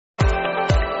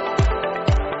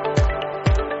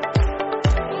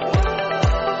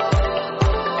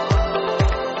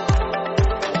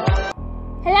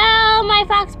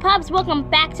Hobbs? Welcome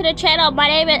back to the channel. My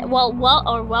name is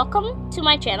welcome to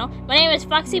my channel. My name is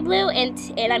Foxy Blue, and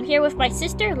I'm here with my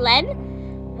sister Len,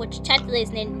 which technically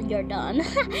is named You're Done.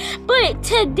 But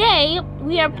today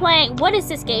we are playing. What is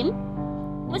this game?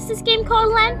 What's this game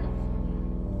called,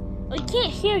 Len? We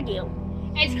can't hear you.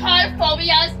 It's called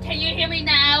Phobias. Can you hear me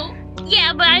now?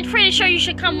 Yeah, but I'm pretty sure you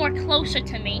should come more closer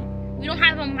to me. We don't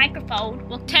have a microphone.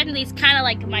 Well, technically it's kind of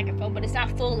like a microphone, but it's not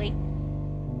fully.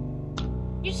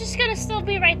 You're just gonna still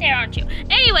be right there, aren't you?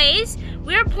 Anyways,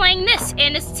 we're playing this,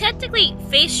 and it's technically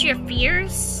Face Your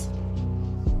Fears.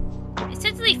 It's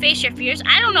technically Face Your Fears.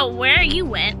 I don't know where you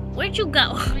went. Where'd you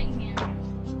go? Right here.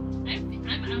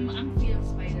 I'm fear of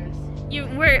spiders.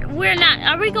 We're not.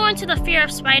 Are we going to the Fear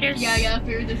of Spiders? Yeah,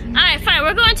 fear of this. All right, fine.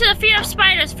 We're going to the Fear of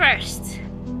Spiders first.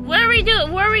 What are we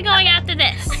doing? Where are we going after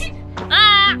this?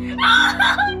 Ah!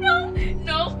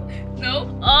 No.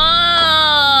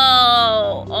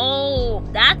 Oh,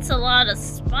 that's a lot of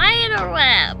spider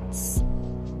webs.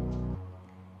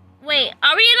 Wait,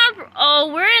 are we in our?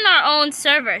 Oh, we're in our own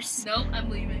servers. Nope, I'm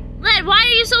leaving. Led, why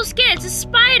are you so scared? It's a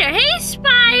spider. Hey,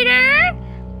 spider.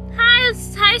 Hi,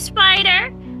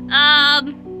 spider.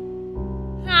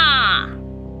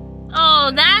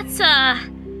 Oh, that's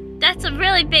a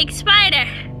really big spider.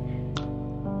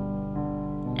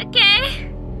 Okay.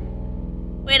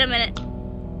 Wait a minute.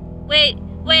 Wait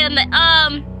a minute.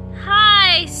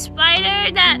 Hi,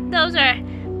 spider. Those are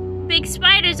big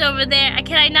spiders over there.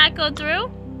 Can I not go through?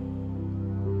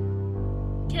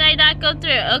 Can I not go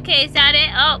through? Okay, is that it?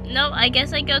 Oh, no, I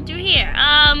guess I go through here.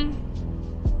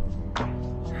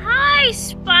 Hi,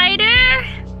 spider.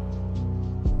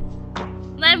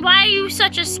 Len, why are you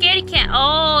such a scaredy cat?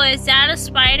 Oh, is that a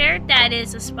spider? That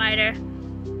is a spider.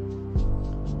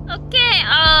 Okay,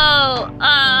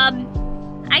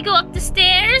 I go up the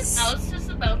stairs. I was just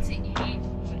about to eat.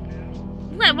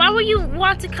 Len, why would you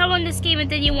want to come on this game and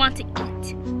then you want to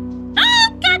eat? Oh,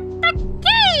 got the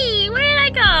key! Where did I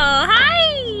go?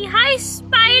 Hi,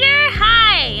 spider.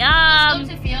 Hi. Let's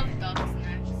go to Fear of Ducks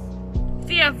next.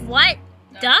 Fear of what?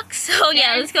 Ducks? Oh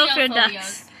yeah, let's go for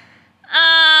ducks.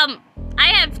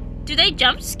 Do they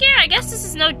jump scare? I guess this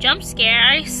is no jump scare.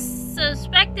 I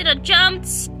suspected a jump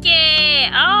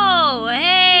scare. Oh,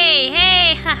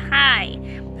 hey, hi.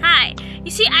 You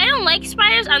see, I don't like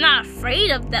spiders. I'm not afraid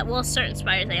of that. Well, certain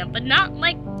spiders I am, but not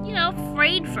like,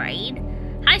 afraid.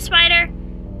 Hi, spider.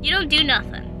 You don't do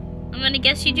nothing. I'm gonna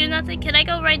guess you do nothing. Can I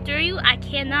go right through you? I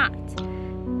cannot.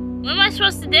 What am I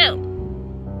supposed to do?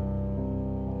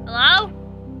 Hello?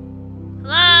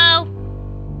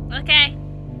 Okay.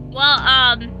 Well,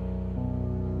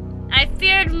 I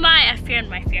feared my fear.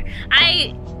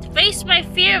 I faced my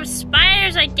fear of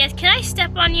spiders, I guess. Can I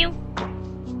step on you?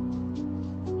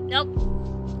 Nope.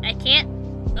 I can't.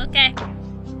 Okay.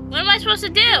 What am I supposed to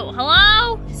do?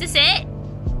 Hello? Is this it?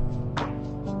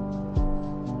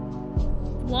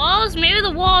 Walls? Maybe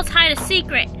the walls hide a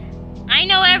secret. I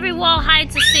know every wall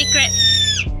hides a secret.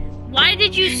 Why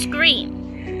did you scream?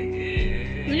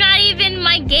 You're not even in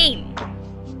my game.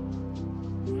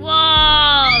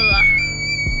 Whoa.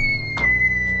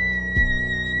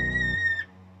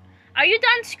 Are you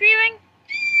done screaming?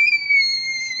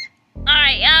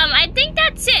 Alright, I think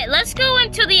that's it. Let's go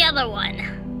into the other one.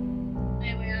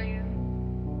 Hey, where are you?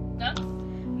 Ducks?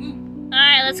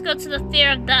 Alright, let's go to the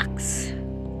Fear of Ducks.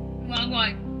 Well, I'm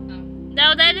going.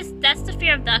 No, that's the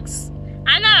Fear of Ducks.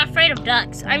 I'm not afraid of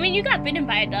ducks. I mean, you got bitten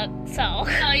by a duck, so. Oh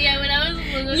yeah, when I was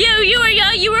little. You were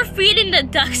young. You were feeding the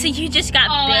ducks, and you just got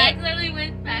bit. I accidentally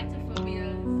went back to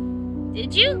Phobias.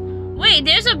 Did you? Wait,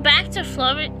 there's a back to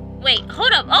Phobias. Wait,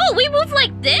 hold up. Oh, we move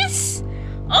like this?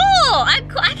 Oh, I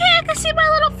can see my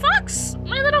little fox.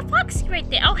 My little foxy right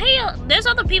there. Oh, hey, there's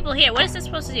other people here. What is this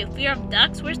supposed to do? Fear of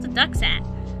ducks? Where's the ducks at?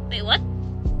 Wait, what?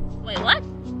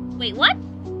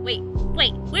 Wait,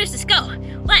 where's this go?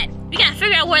 What? We gotta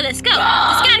figure out where this goes.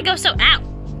 This gotta go so out.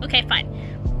 Okay, fine.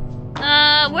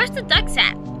 Where's the ducks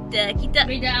at? Ducky duck.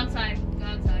 Wait, they're outside. Go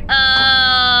outside.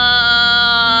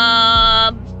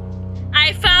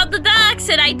 I found the ducks,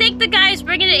 and I think the guy's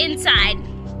bringing it inside.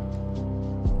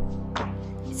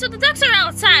 So the ducks are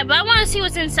outside, but I want to see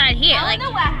what's inside here. I don't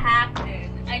know what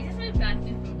happened. I just went back to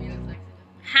Phobias accidentally.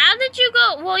 How did you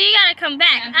go? Well, you gotta come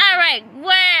back. Yeah. All right,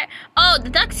 where? Oh, the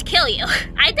ducks kill you.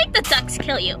 I think the ducks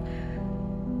kill you.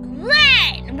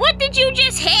 Len, what did you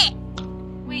just hit?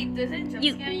 Wait, does it jump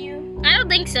scare you? I don't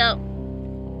think so.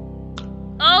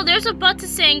 Oh, there's a button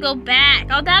saying go back.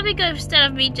 Oh, that'd be good instead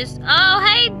of me just. Oh,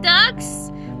 hey,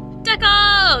 ducks.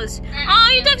 Duckos. Oh,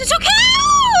 you ducks are so cute.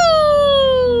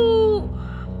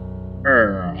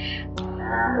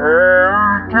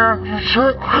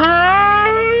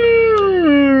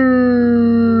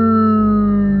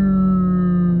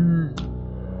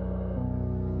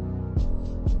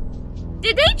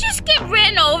 get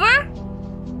ran over?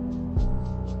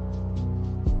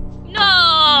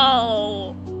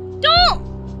 No!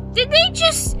 Don't! Did they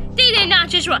did not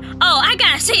just run. Oh, I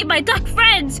gotta save my duck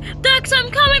friends! Ducks, I'm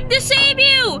coming to save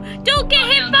you! Don't get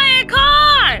hit by a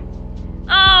car!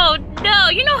 Oh no,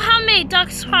 you know how many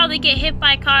ducks probably get hit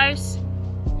by cars?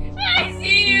 I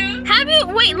see you.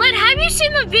 Wait, Len, have you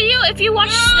seen the video if you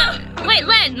watch wait,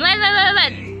 Len.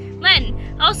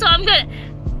 Also, I'm gonna,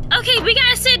 okay, we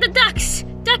gotta save the ducks.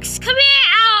 Ducks, come here!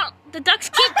 Ow! The ducks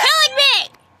keep killing me!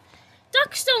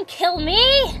 Ducks don't kill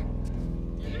me!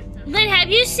 Len, have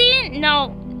you seen,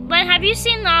 Len,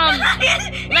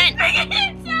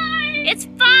 it's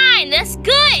fine, that's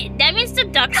good. That means the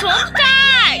ducks won't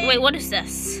die. Wait, what is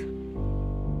this?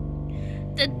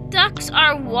 The ducks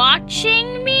are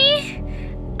watching me?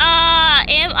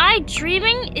 Am I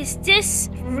dreaming? Is this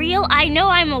real? I know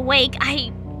I'm awake.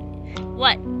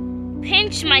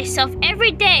 Pinch myself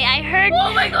every day. I heard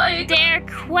their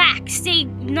quacks. They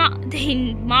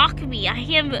mock me. I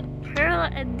am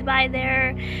paralyzed by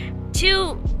their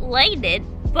two-legged,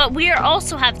 but we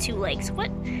also have two legs.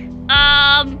 What?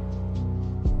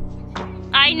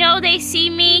 I know they see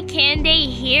me. Can they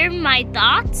hear my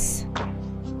thoughts?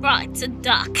 Bro, it's a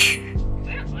duck.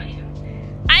 Where are you?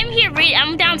 I'm here reading.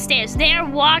 I'm downstairs. They are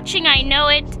watching. I know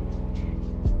it.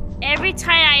 Every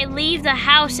time I leave the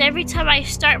house, every time I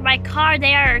start my car,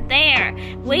 they are there,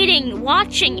 waiting,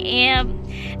 watching, and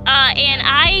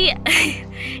I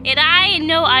and I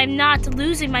know I'm not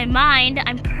losing my mind.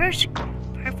 I'm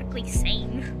perfectly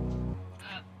sane.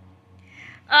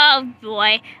 Oh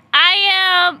boy,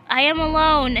 I am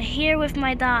alone here with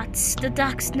my dots. The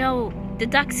ducks know. The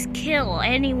ducks kill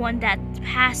anyone that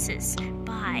passes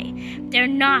by. They're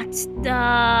not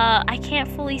I can't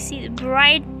fully see the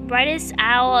brightest.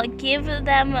 I'll give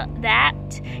them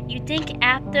that. You think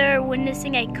after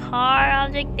witnessing a car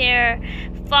object, they're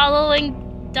following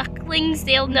ducklings,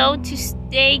 they'll know to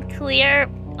stay clear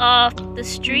of the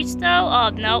streets though? Oh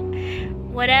no.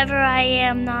 Whatever, I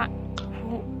am not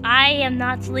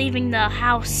leaving the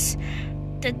house.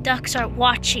 The ducks are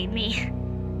watching me.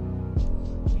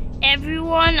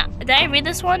 Everyone, did I read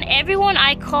this one? Everyone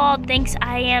I call thinks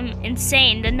I am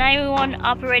insane. The 911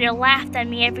 operator laughed at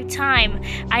me every time.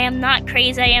 I am not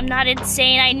crazy. I am not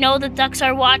insane. I know the ducks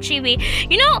are watching me.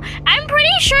 You know, I'm pretty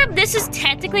sure this is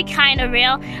technically kind of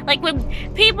real. Like when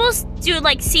people do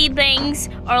like see things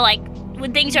or like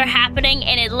when things are happening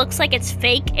and it looks like it's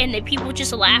fake and the people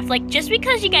just laugh. Like just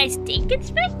because you guys think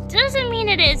it's fake doesn't mean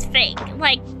it is fake.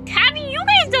 Like you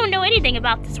guys don't know anything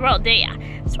about this world, do ya?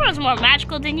 This world's more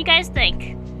magical than you guys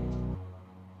think.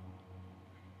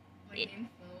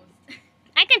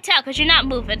 I can tell because you're not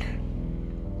moving.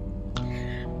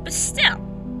 But still,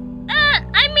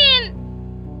 I mean,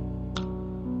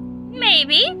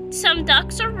 maybe. Some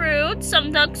ducks are rude,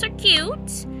 some ducks are cute.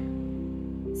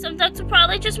 Some ducks will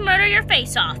probably just murder your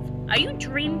face off. Are you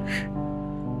Dream?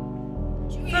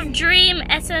 From Dream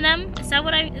S&M? Is that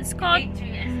what it's called?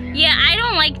 Yeah, I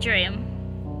don't like Dream.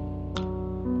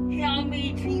 How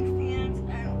many Dream fans?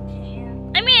 I don't care.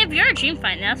 I mean, if you're a Dream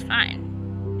fan, that's fine.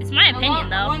 It's my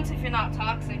opinion, though. Once if you're not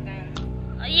toxic, then.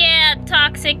 Yeah,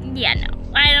 toxic. Yeah, no.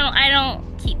 I don't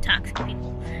keep toxic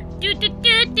people.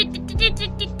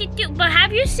 But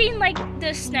have you seen like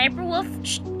the Sniper Wolf?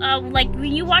 Like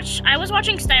when you watch, I was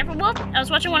watching Sniper Wolf. I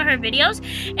was watching one of her videos,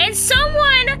 and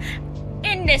someone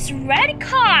in this red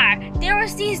car. There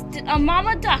was a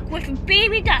mama duck with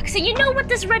baby ducks, and you know what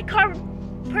this red car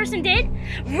person did?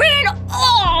 Ran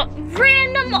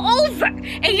them over.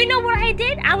 And you know what I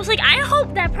did? I was like, I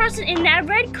hope that person in that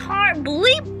red car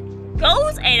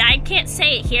goes, and I can't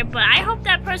say it here, but I hope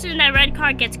that person in that red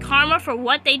car gets karma for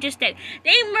what they just did.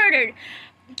 They murdered.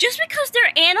 Just because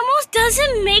they're animals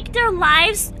doesn't make their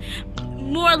lives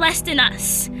more or less than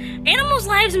us. Animals'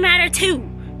 lives matter too,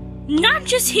 not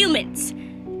just humans.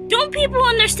 Don't people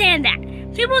understand that?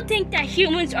 People think that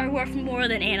humans are worth more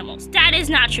than animals. That is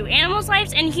not true. Animals'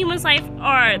 lives and humans' life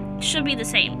should be the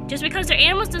same. Just because they're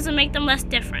animals doesn't make them less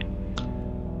different.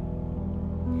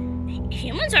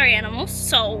 Humans are animals,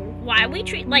 so why we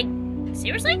treat, like,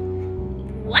 seriously?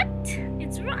 What?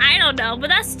 I don't know, but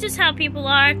that's just how people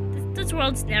are. This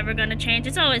world's never gonna change.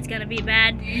 It's always gonna be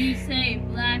bad. You say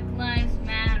Black Lives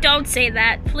Matter. Don't say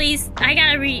that, please. I'm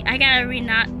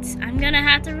gonna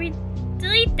have to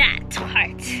delete that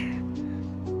part.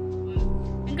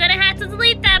 I'm gonna have to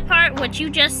delete that part, what you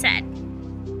just said.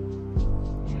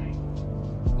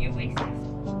 You're wasted.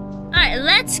 Alright,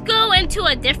 let's go into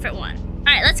a different one.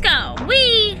 Alright, let's go.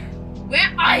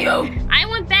 Where are you? I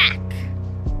went back.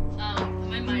 Oh,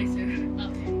 my miser.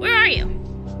 Oh. Where are you?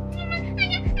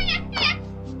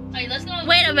 Alright, let's go.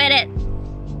 Wait a minute.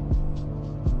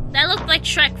 That looked like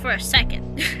Shrek for a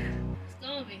second. Let's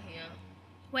go over here.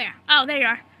 Where? Oh, there you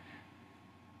are.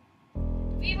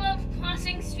 We love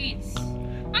crossing streets.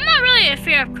 I'm not really a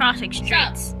fear of crossing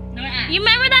streets. No ass. You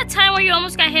remember that time where you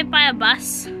almost got hit by a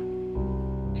bus? I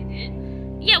did?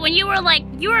 Yeah, when you were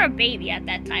a baby at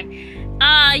that time.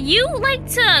 You like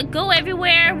to go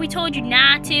everywhere. We told you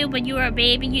not to, but you were a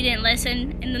baby, you didn't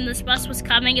listen, and then this bus was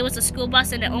coming. It was a school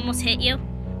bus and it almost hit you.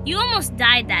 You almost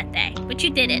died that day, but you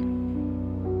didn't.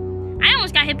 I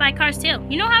almost got hit by cars too.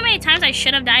 You know how many times I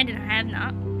should have died and I have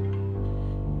not?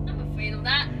 I'm afraid of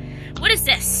that. What is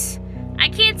this? I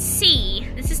can't see.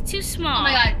 This is too small. Oh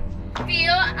my god.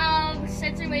 Fear of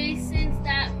situations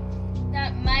that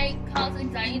might cause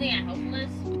anxiety and helpless.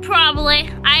 Probably.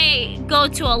 I go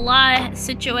to a lot of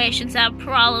situations that would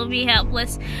probably be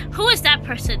helpless. Who is that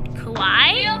person?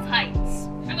 Kawhi? Fear of heights.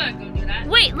 I'm gonna go do that.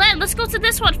 Wait, Len, let's go to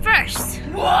this one first.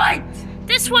 What?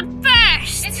 This one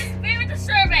first. It's just very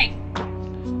disturbing.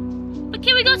 But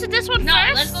can we go to this one No,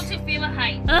 first? let's go to fear of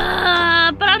heights.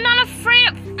 But I'm not afraid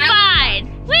of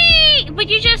fine. Wait, but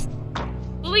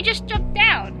we just jumped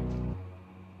down.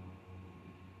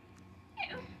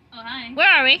 Oh, hi. Where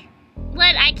are we?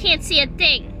 Len, I can't see a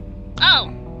thing.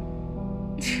 Oh.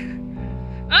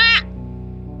 Ah!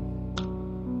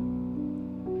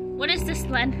 What is this,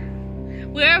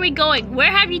 Len? Where are we going?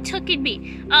 Where have you taken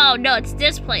me? Oh, no, it's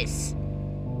this place.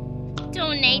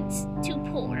 Donate to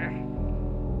poor.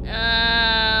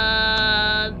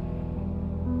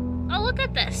 Oh, look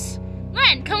at this.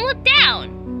 Len, come look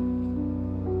down.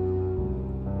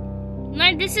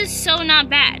 Len, this is so not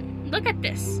bad. Look at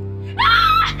this.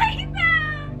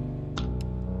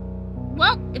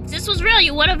 Well, if this was real,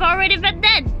 you would have already been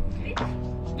dead.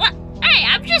 What? Hey,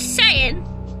 I'm just saying.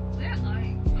 Where are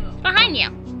you? Oh. Behind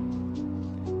you.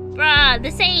 Bruh,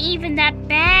 this ain't even that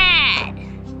bad.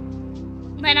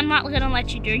 Len, I'm not gonna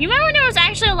let you do it. You remember when there was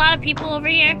actually a lot of people over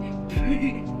here?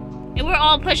 And we're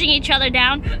all pushing each other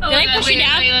down? Did I push you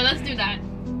down? Wait, let's do that.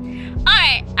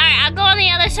 Alright, I'll go on the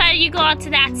other side, you go on to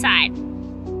that side.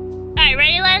 Alright,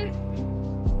 ready, Len?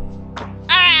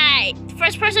 Alright,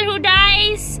 first person who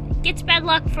dies gets bad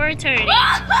luck for eternity. No,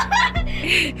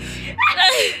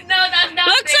 that's not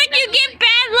Looks fair. like you get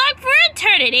bad luck for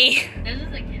eternity. That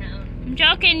doesn't count. I'm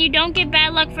joking, you don't get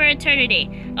bad luck for eternity.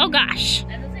 Oh gosh.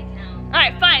 That doesn't count.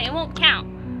 Alright, fine, it won't count.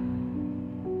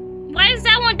 Why does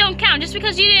that one don't count? Just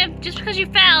because you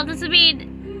failed doesn't mean...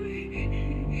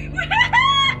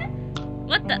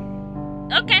 What the?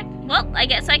 Okay, well, I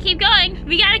guess I keep going.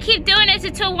 We gotta keep doing this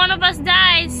until one of us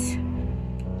dies.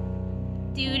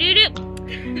 Doo-doo-doo.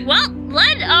 Well,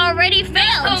 Len already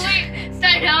failed. Oh, wait.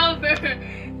 Start over.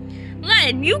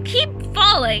 Len, you keep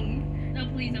falling. No,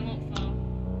 please, I won't fall.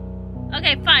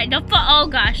 Okay, fine, don't fall. Oh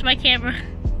gosh, my camera.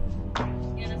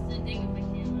 Yeah, that's the thing with my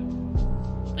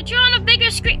camera. But you're on a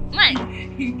bigger screen. Len.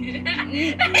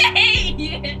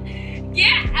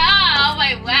 Get out of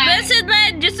my way. Listen,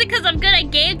 Len, just because I'm good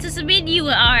at games doesn't mean you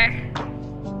are.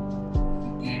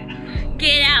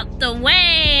 Get out the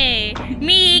way.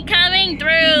 Me coming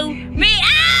through. Me.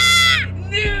 Ah!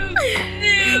 No.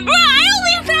 Bro, I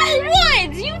only fell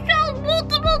once. You fell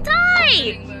multiple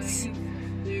times.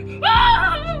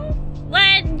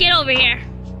 Len, get over here.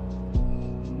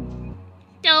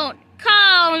 Don't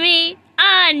call me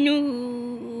a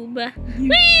noob.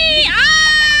 Whee! Ah!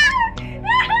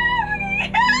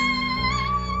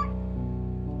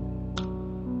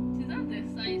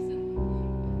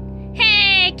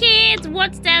 Hey kids,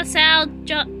 what's that sound?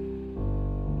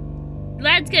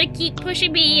 Lad's gonna keep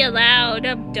pushing me loud.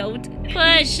 Don't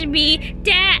push me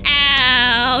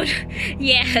down.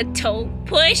 Yeah, don't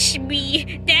push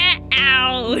me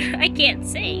down. I can't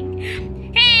sing.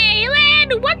 Hey,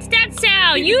 Lad, what's that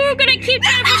sound? You're gonna keep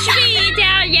trying to push me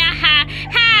down. Yeah, ha,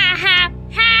 ha, ha,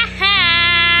 ha,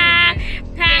 ha,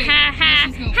 ha, ha,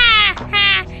 ha, ha,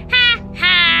 ha, ha,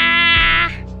 ha.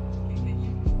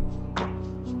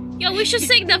 Yo, we should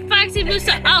sing the Foxy Blue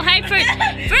song. Oh, hi,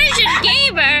 Version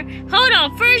Gamer. Hold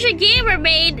on, Version Gamer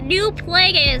made new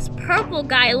playing as purple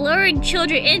guy luring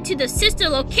children into the sister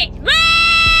location.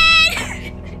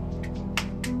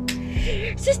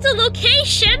 Sister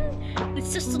location? It's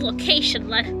sister location,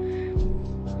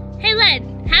 Len. Hey,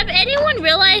 Len, have anyone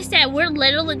realized that we're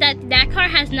literally, that car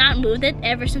has not moved it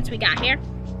ever since we got here?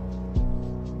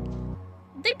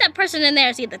 I think that person in there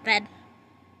is either dead.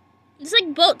 It's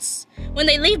like boats. When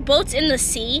they leave boats in the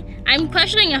sea, I'm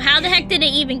questioning how the heck did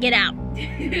it even get out?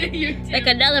 Like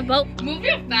another boat? Move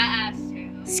your fat ass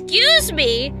tail. Excuse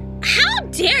me? How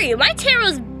dare you? My tail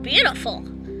is beautiful.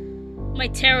 My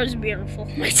tail is beautiful.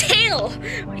 My tail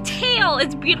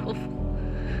is beautiful.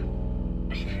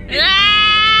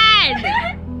 Lad!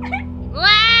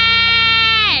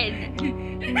 Lad!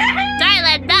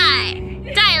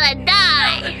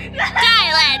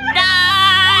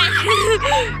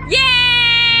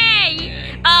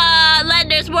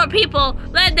 people.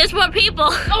 Len, there's more people.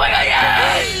 Oh my god,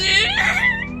 yes!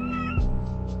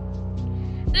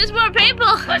 There's more people.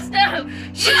 What's up?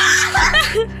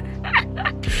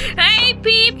 Hey,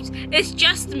 peeps. It's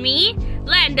just me.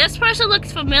 Len, this person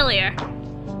looks familiar.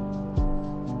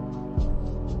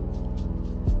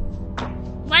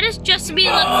 Why does just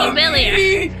me look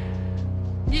familiar?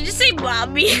 Did you say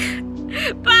mommy?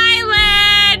 Bye,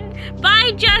 Len.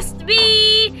 Bye, just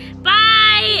me.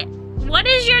 Bye. What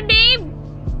is your name?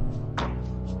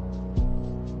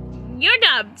 You're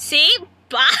dumb. See?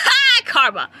 Bye,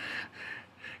 karma.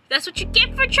 That's what you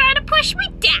get for trying to push me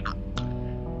down.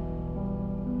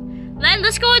 Len,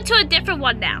 let's go into a different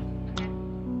one now.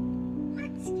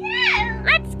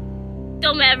 Let's.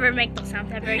 Don't ever make those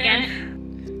sounds ever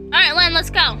again. Alright, Len, let's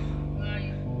go.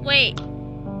 Wait.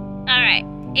 Alright.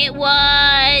 It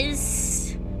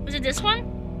was. Was it this one?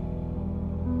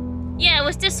 Yeah, it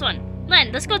was this one.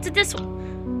 Len, let's go to this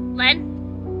one.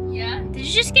 Len? Yeah? Did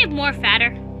you just get more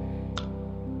fatter?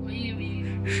 What do you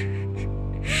mean?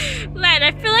 Len,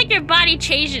 I feel like your body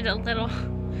changed it a little.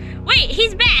 Wait,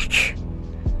 he's back!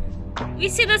 We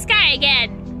see this guy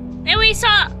again. Then we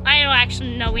saw. I don't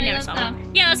actually know. We never saw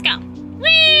him. Yeah, let's go.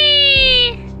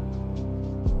 Whee!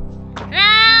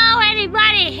 Hello,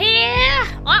 anybody here?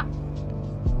 Oh.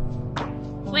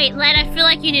 Wait, Len, I feel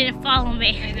like you didn't follow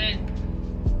me. I did.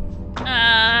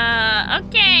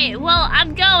 Okay. Well,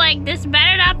 I'm going. This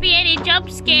better not be any jump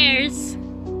scares.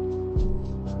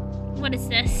 What is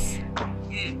this?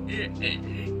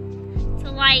 It's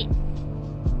a light.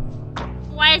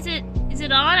 Why is it? Is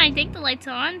it on? I think the light's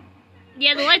on.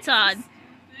 Yeah, the light's on.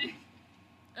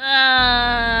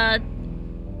 I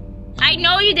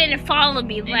know you didn't follow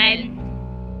me, Len.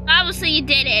 Obviously you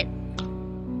did it.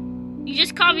 You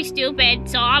just called me stupid,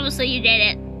 so obviously you did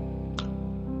it.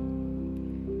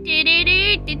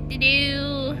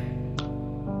 Do-do-do-do-do-do.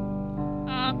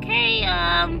 Okay,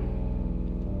 uh-oh.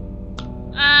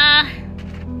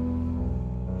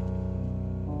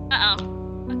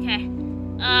 Okay.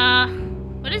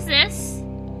 What is this?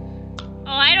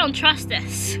 Oh, I don't trust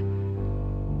this.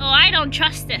 Oh, I don't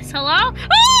trust this. Hello?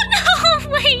 Oh, no!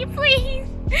 Wait, please!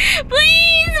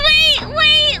 Please, wait!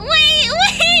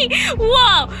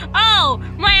 Whoa! Oh,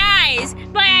 my eyes!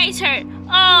 My eyes hurt.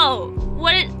 Oh,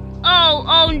 what is...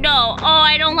 Oh, no. Oh,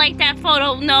 I don't like that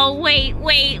photo. No, wait.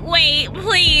 Please,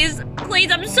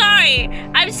 I'm sorry.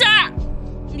 I'm sorry.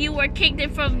 You were kicked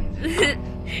in from...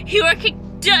 You were kicked...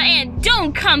 And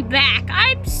don't come back.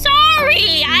 I'm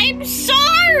sorry. I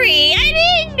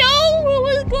didn't know what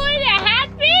was going to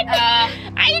happen.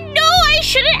 I know I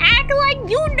shouldn't act like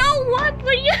you know what,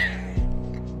 but you...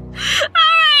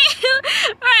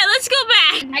 Alright, let's go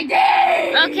back. I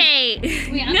did. Okay.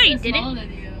 Wait, I'm no, you so didn't. smaller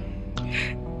than you.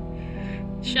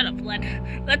 Shut up,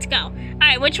 Len. Let's go.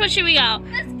 Alright, which one should we go?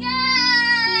 Let's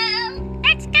go.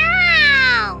 Let's go.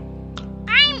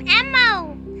 I'm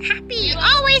Emo. Happy.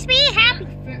 Always be happy.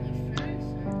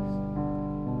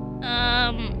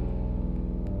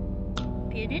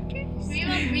 Predators?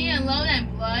 Being alone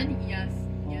and blood? Yes.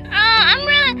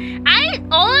 I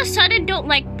all of a sudden don't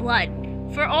like blood.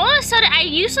 For all of a sudden, I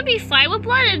used to be fine with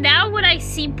blood, and now when I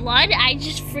see blood, I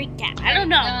just freak out. I don't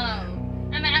know. No.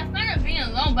 I mean, I'm fine with being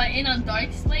alone, but in a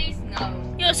dark place,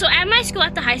 no. Yo, so at my school,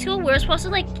 at the high school, we were supposed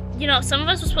to some of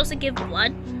us were supposed to give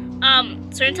blood,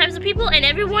 certain types of people, and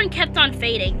everyone kept on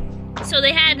fading. So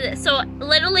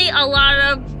literally a lot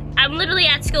of, I'm literally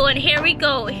at school, and here we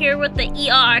go, here with the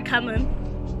ER coming.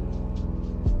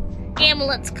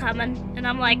 Ambulance coming, and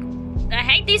I'm like, the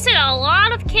heck? They said a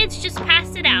lot of kids just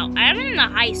passed it out. I'm in the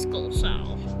high school, so.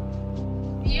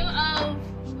 View of,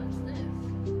 what's this?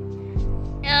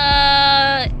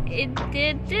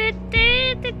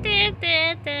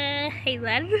 Hey,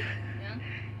 Len. Yeah.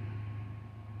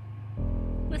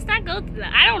 Let's not go through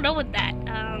that. I don't know what that,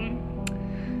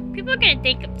 people are gonna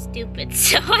think I'm stupid,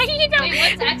 so you know. Wait,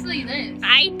 what's actually this?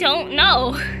 I don't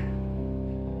know.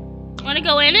 Wanna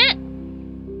go in it?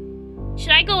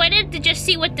 Should I go in it to just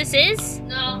see what this is?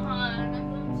 No,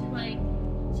 I'm going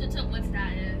to search up what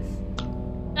that is.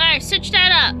 Alright, search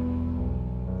that up.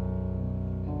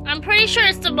 I'm pretty sure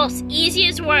it's the most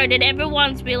easiest word and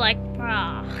everyone's be like,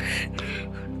 bruh.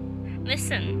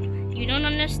 Listen, you don't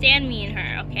understand me and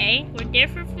her, okay? We're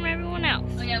different from everyone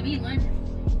else. Oh yeah, we learned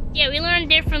differently. Yeah, we learn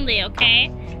differently, okay?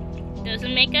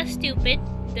 Doesn't make us stupid,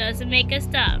 doesn't make us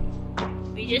dumb.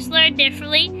 We just learn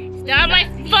differently. It's not my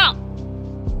fault.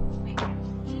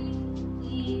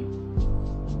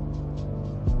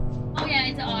 Oh yeah,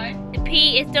 it's an R. The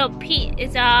P is the P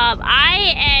is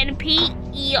INPERF.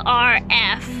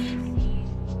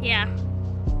 Yeah.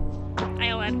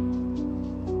 ION.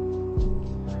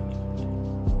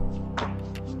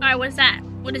 Alright, what's that?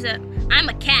 What is it? I'm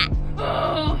a cat.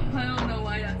 Oh, I don't know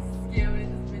why that's scary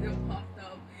when this video popped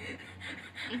up.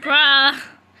 Bruh.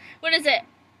 What is it?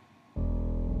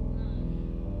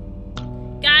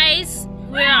 Guys,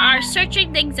 we are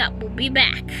searching things up. We'll be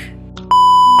back.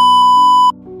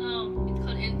 Oh, it's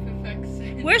called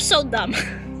imperfection. We're so dumb.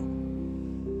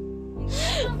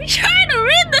 We're trying to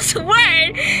read this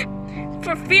word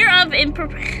for fear of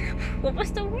imperfection. What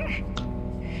was the word?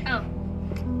 Oh.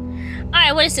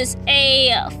 Alright, what is this?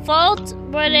 A fault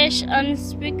British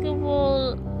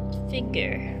unspeakable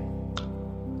figure.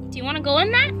 Do you want to go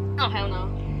in that? Oh, hell no.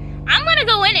 I'm gonna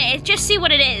go in it. Just see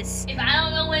what it is. If I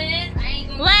don't know what it is, I ain't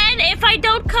gonna. Len, if I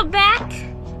don't come back,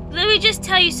 let me just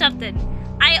tell you something.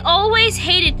 I always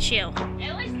hated you. I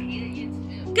always hated you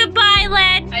too. Goodbye,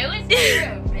 Len. I always hated you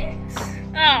a bitch.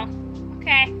 Oh,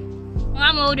 okay. Well,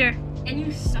 I'm older. And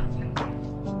you suck.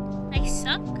 I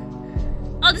suck?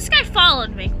 Oh, this guy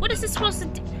followed me. What is this supposed to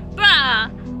do? Bruh.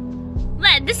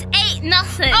 Len, this ain't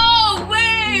nothing. Oh,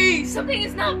 wait! Something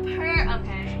is not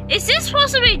okay. Is this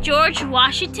supposed to be George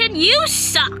Washington? You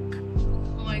suck.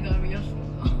 Oh my god, we also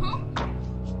know.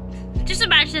 Just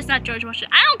imagine it's not George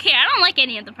Washington. I don't care. I don't like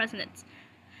any of the presidents.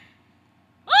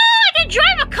 Oh, I can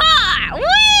drive a car! Whee!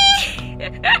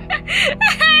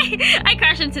 I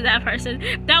crashed into that person.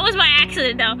 That was my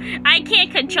accident, though. I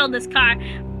can't control this car.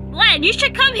 Len, you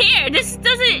should come here. This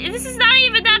is not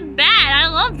even that bad. I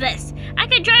love this. I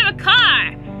can drive a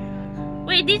car.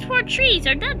 Wait, these poor trees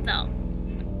are dead, though.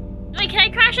 Wait, can I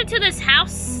crash into this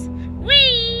house?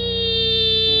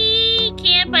 Whee!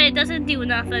 Can't, but it doesn't do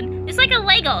nothing. It's like a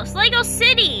Legos. Lego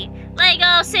City!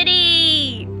 Lego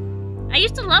City! I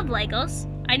used to love Legos.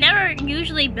 I never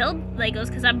usually build Legos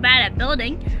because I'm bad at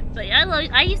building. But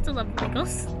I used to love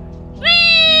Legos.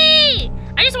 Whee!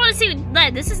 I just want to see,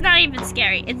 this is not even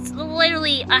scary. It's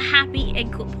literally a happy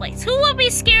and cool place. Who will be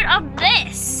scared of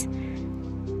this?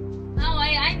 Oh,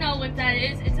 I know what that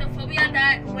is. It's a phobia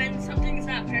that when something's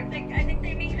not perfect, I think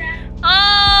they mean that.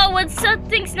 Oh, when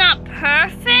something's not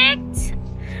perfect?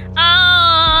 Oh,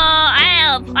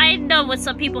 I know what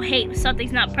some people hate when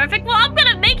something's not perfect. Well, I'm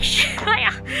gonna make sure.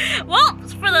 Well,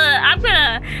 I'm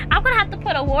gonna have to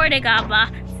put a warning on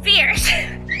my fears.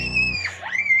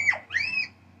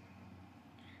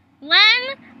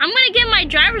 Len, I'm gonna get my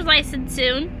driver's license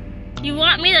soon. You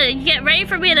want me to get ready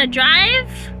for me to drive?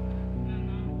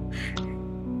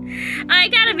 I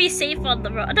gotta be safe on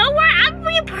the road. Don't worry, I'm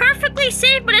being perfectly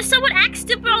safe, but if someone acts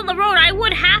stupid on the road, I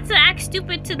would have to act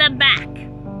stupid to them back.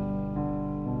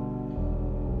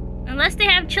 Unless they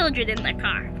have children in their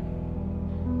car.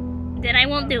 Then I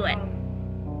won't do it.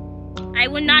 I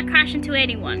would not crash into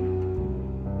anyone.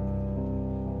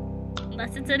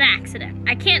 Unless it's an accident.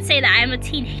 I can't say that, I'm a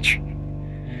teenager.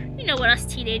 You know what us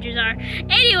teenagers are.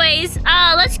 Anyways,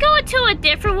 let's go into a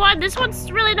different one. This one's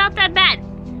really not that bad.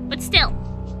 But still.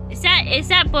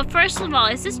 But first of all,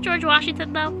 is this George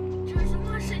Washington though? George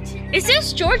Washington. Is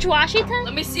this George Washington?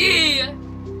 Let me see.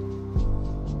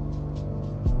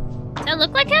 Does that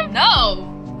look like him? No.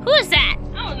 Who is that?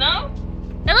 I don't know.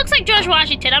 It looks like George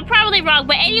Washington. I'm probably wrong.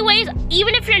 But anyways,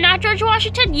 even if you're not George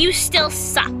Washington, you still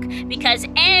suck. Because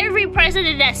every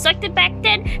president that sucked it back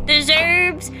then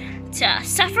deserves to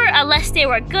suffer unless they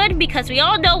were good. Because we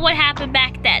all know what happened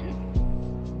back then.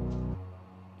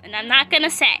 And I'm not gonna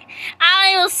say.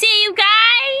 I will see you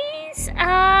guys.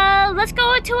 Let's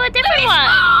go into a different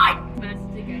one.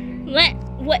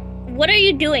 What are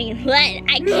you doing? Len,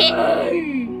 I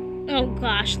can't. Oh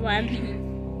gosh, Len.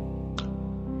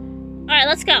 Alright,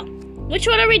 let's go. Which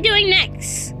one are we doing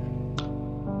next?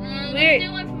 Let's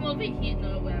do one from over here.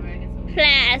 No, whatever. I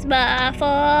guess.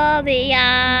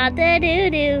 Plasmaphobia. Do.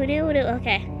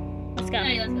 Okay. Let's go.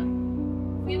 Alright, let's go.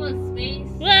 We want space.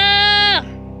 Whoa!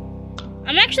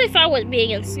 I'm actually fine with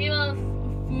being in. We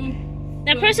want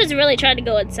That person's really trying to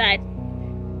go inside.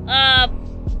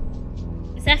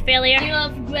 Is that failure? We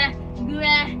want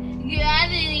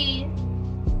gravity.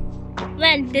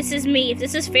 Len, this is me. If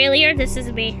this is failure, this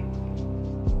is me.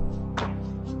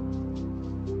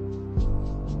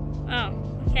 Oh,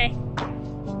 okay.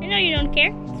 I know you don't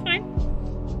care. It's fine.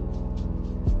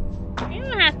 You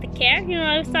don't have to care. You know,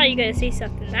 I just thought you were gonna say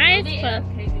something nice, but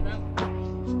Okay, do that.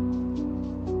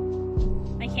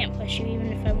 I can't push you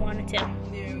even if I wanted to. No.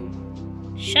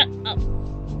 Shut up.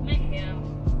 My hair.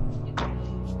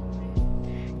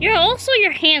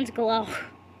 Your hands glow.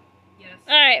 Yes.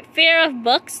 Alright, fear of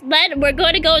books. Len, we're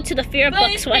going to go into the fear of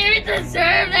books one. It's a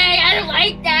survey. I don't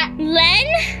like that.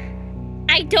 Len,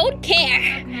 I don't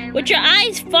care. Okay, With your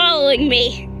eyes following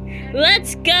me.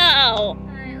 Let's go.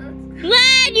 Alright, let's go.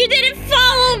 Len, you didn't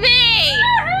follow me.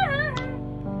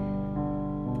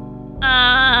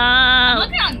 I'm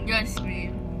looking on your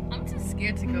screen. I'm too scared.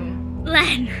 scared to go.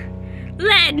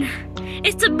 Len,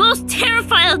 it's the most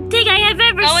terrifying thing I have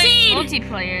ever seen. It's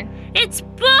multiplayer. It's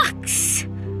books.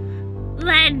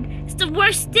 Len, it's the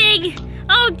worst thing.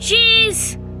 Oh,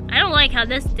 jeez. I don't like how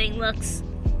this thing looks.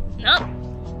 Nope.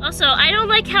 Also, I don't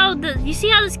like how you see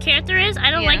how this character is? I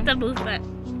don't like the movement.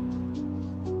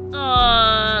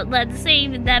 Len, this ain't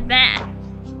even that bad.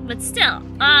 But still,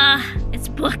 it's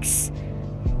books.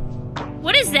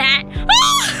 What is that?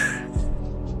 Oh!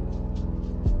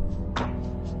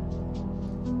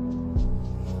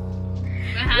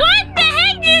 What the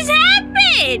heck just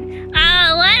happened?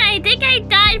 Len, I think I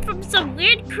died from some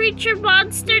weird creature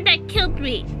monster that killed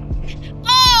me.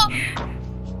 Oh!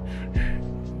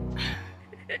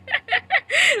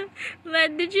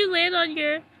 Len, did you land on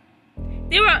your...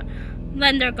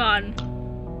 Len, they're gone.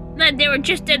 Len, they were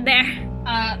just in there.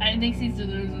 I think she's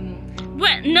delusional.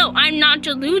 What? No, I'm not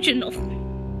delusional.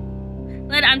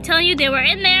 Len, I'm telling you, they were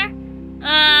in there.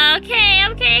 Okay.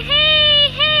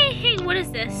 Hey, what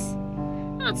is this?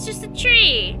 Oh, it's just a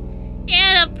tree.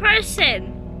 And a person.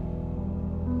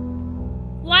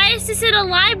 Why is this in a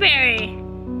library?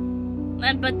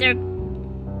 Len, but they're...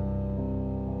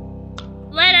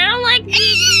 Len, I don't like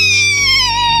being...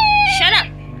 Shut up.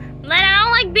 Len, I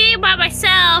don't like being by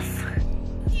myself.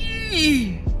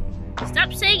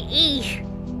 Stop saying E.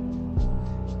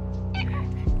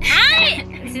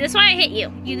 See, that's why I hit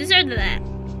you. You deserved that.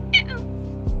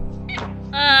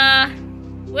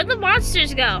 Where'd the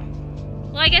monsters go?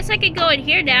 Well, I guess I could go in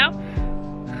here now.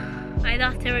 I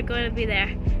thought they were going to be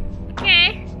there.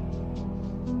 Okay.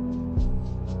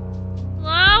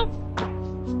 Hello?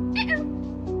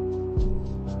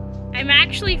 I'm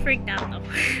actually freaked out though.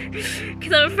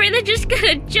 Because I'm afraid they're just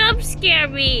gonna jump scare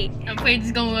me. I'm afraid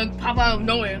it's gonna pop out of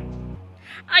nowhere.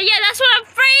 Yeah, that's what I'm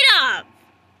afraid of.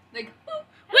 Like,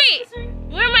 wait,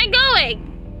 where am I going?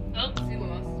 Oh, she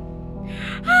lost.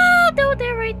 Oh, no,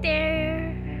 they're right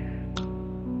there.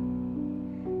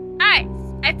 Alright,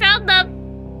 I found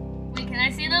them. Wait, can I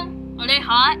see them? Are they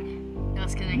hot? No, I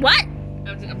was kidding. What?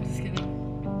 I'm just kidding.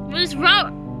 What is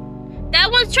wrong? That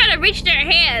one's trying to reach their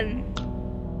hand.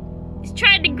 He's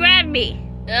trying to grab me.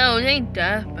 No, it ain't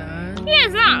that bad. Yeah,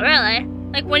 it's not really.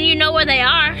 Like when you know where they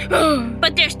are.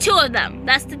 But there's two of them.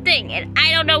 That's the thing. And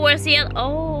I don't know where's the other.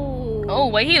 Oh. Oh,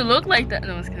 why he look like that?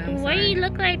 No, it's kidding. Why do you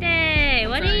look like that?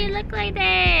 Why do you look like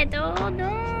that? Oh,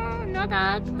 no,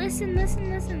 dog. Listen. Oh,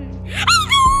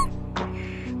 no!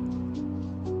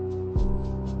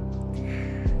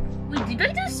 Wait, did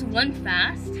they just run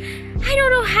fast? I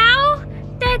don't know how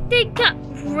that thing got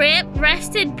ripped.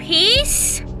 Rest in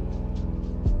peace.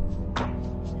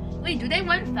 Wait, do they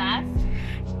run fast?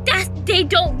 They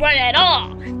don't run at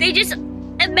all. They just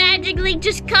magically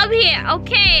just come here.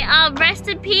 Okay, rest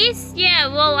in peace. Yeah,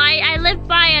 well, I live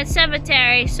by a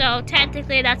cemetery, so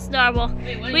technically that's normal.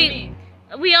 Wait, what do you mean?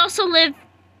 We also live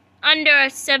under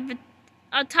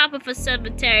on top of a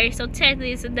cemetery, so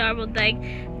technically it's a normal thing.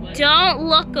 What? Don't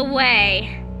look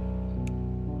away.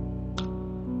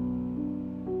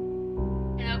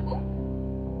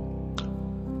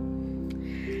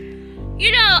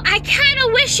 You know, I kind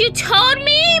of wish you told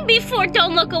me before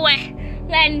don't look away.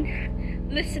 Len,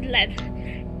 listen, Len.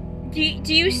 Do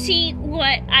you see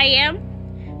what I am?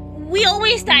 We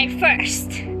always die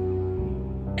first.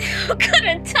 Who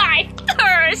couldn't die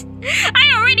first?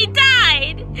 I already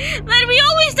died. Len, we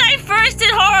always die first in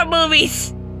horror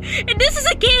movies. And this is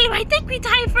a game. I think we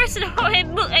die first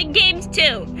in games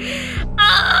too.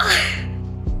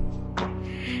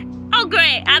 Oh,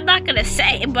 great. I'm not going to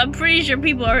say it, but I'm pretty sure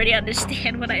people already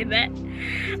understand what I meant.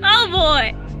 Oh,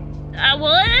 boy.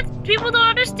 Well, if people don't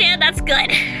understand, that's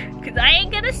good. Because I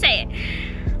ain't going to say it.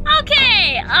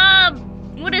 Okay,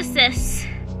 what is this?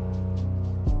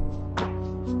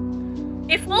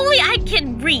 If only I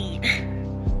can read.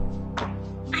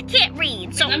 I can't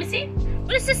read, so... Wait, let me see.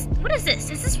 What is this? What is this?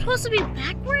 Is this supposed to be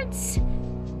backwards?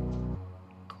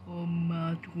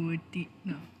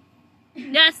 No.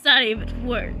 That's not even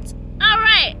words.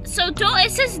 Alright, so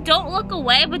it says don't look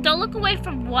away, but don't look away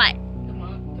from what? The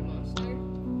monster?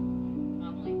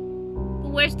 Probably. But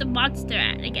where's the monster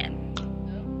at again?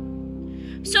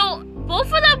 No. So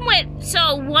both of them went,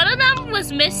 so one of them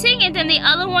was missing and then the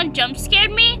other one jump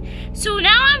scared me. So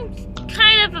now I'm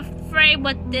kind of afraid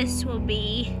what this will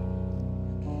be.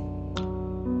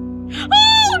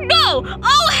 Oh no!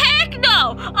 Oh heck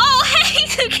no! Oh heck!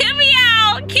 Get me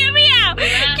out! Get me out!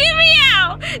 Yeah. Get me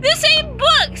out! This ain't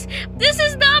books! This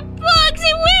is not books!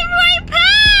 It went right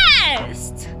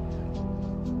past!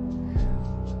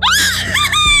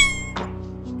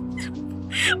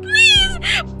 Please!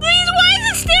 Please! Why is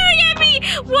it staring at me?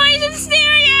 Why is it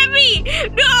staring at me?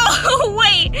 No!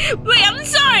 Wait! I'm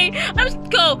sorry!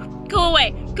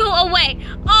 Oh, wait.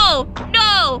 Oh,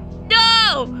 no.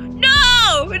 No.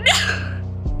 No. No.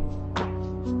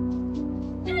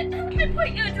 I put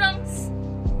eardrums.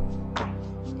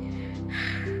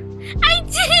 I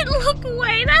didn't look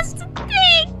away. That's the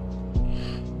thing.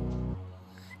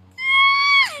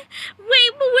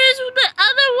 Wait, but where's the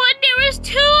other one? There was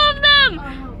 2 of them.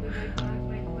 I'll be right back.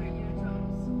 I put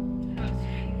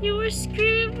eardrums. You were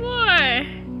screaming more.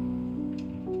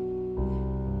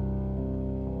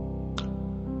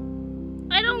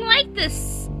 I don't like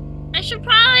this. I should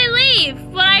probably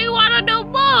leave, but I want to know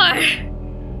more.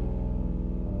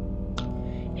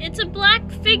 It's a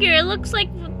black figure. It looks like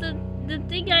the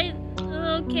thing I...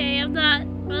 Okay, I'm not... I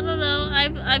don't know.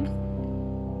 I'm...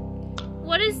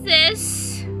 What is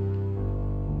this?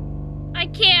 I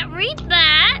can't read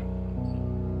that.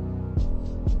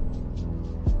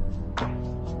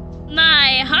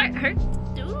 My heart hurts.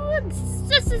 Dude,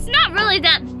 this is not really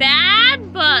that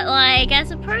bad, but like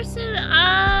as a person,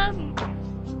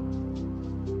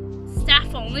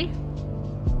 staff only.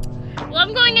 Well,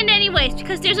 I'm going in anyways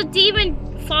because there's a demon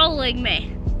following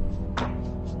me.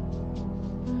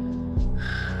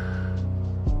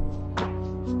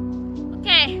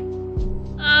 Okay.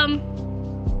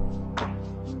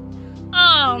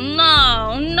 Oh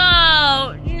no,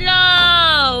 no,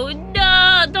 no,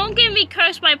 no! Don't get me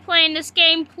cursed by playing this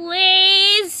game,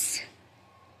 please.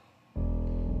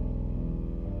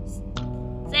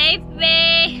 Save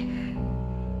me.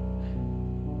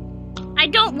 I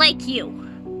don't like you.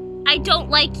 I don't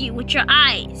like you with your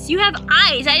eyes. You have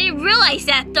eyes. I didn't realize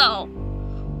that though.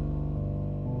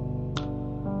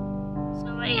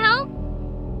 Somebody help?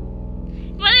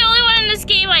 Am I the only one in this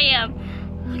game? I am.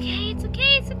 Okay, it's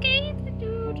okay, it's okay.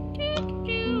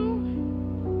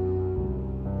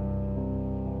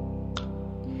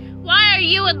 Why are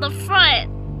you in the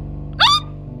front? Ah!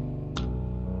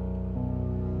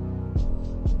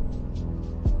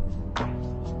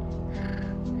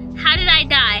 How did I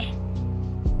die?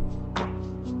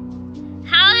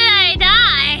 How did I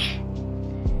die?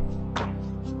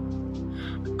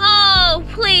 Oh,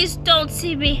 please don't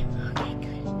see me. Okay,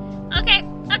 good. Okay,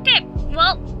 okay.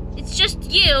 Well, it's just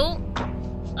you.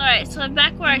 Alright, so I'm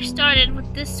back where I started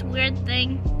with this weird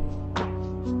thing.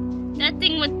 That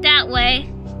thing went that way.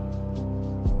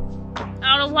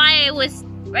 I don't know why it was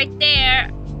right there.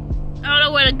 I don't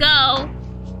know where to go.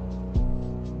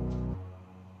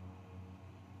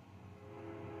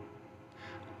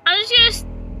 I'm just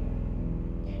gonna...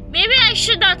 Maybe I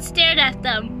should not stare at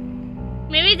them.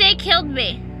 Maybe they killed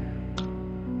me.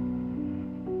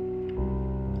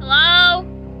 Hello?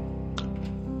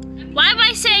 Why am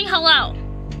I saying hello?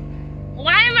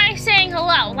 Why am I saying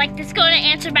hello? Like it's going to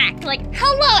answer back. Like,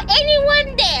 hello,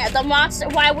 anyone there? The monster.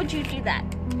 Why would you do that?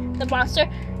 The monster?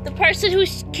 The person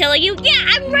who's killing you? Yeah,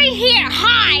 I'm right here.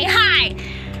 Hi, hi.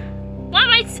 Why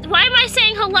am I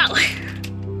saying hello?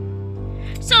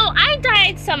 So I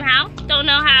died somehow. Don't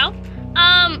know how.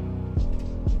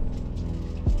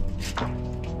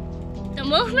 The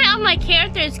movement of my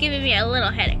character is giving me a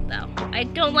little headache though. I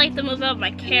don't like the movement of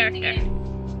my character.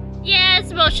 Yeah,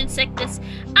 it's motion sickness.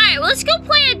 Alright, well, let's go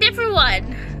play a different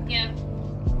one. Yeah.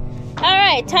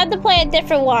 Alright, time to play a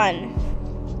different one.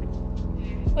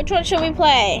 Which one should we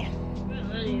play?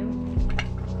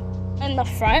 In the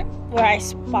front, where I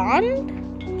spawned?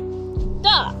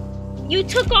 Duh! You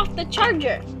took off the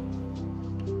charger.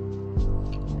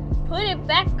 Put it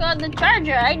back on the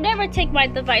charger. I never take my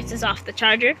devices off the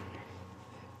charger.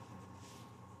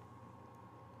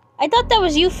 I thought that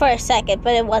was you for a second,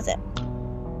 but it wasn't.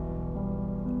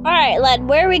 Alright, Len,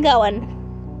 where are we going?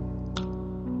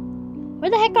 Where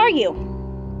the heck are you?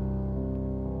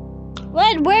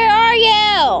 Len, where are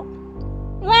you?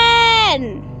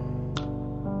 Len!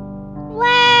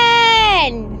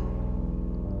 Len!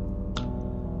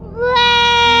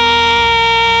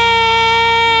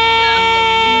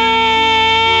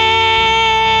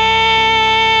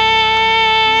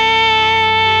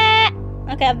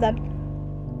 Okay, I'm done.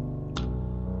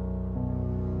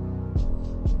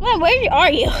 Man, where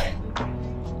are you?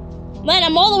 Man,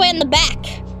 I'm all the way in the back.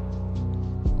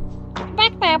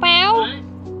 Back, bow, bow.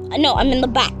 No, I'm in the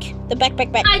back. The back.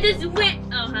 I just went.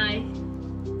 Oh, hi.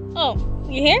 Oh,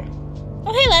 you here?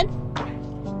 Oh, hey, Len.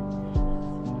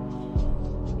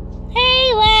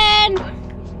 Hey, Len.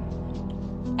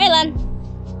 Hey, Len.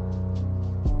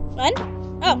 Len?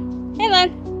 Oh, hey,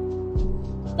 Len.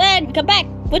 Len, come back.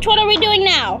 Which one are we doing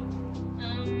now?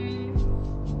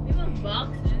 We have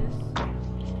boxes.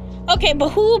 Okay, but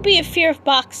who will be in fear of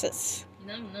boxes? You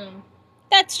don't know.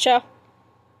 That's true.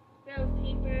 We have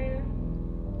paper.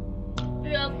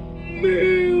 We have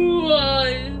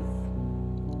mirrors.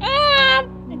 I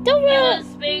don't We really... have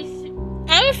space.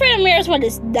 I'm afraid of mirrors when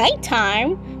it's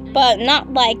nighttime, but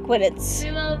not like when it's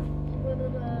Fear of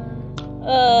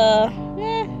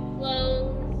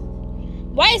closed.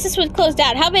 Why is this one closed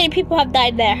down? How many people have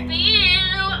died there? Fear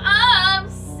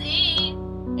of sea.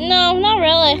 No, not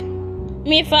really. I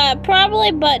mean,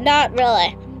 probably, but not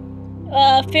really.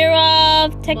 Fear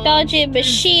of technology and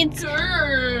machines.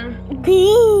 Alright,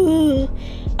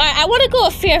 I want to go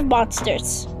with fear of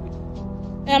monsters.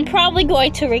 And I'm probably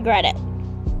going to regret it.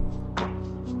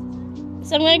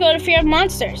 So I'm going to go to fear of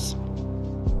monsters.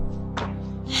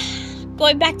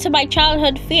 Going back to my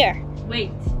childhood fear.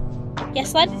 Wait.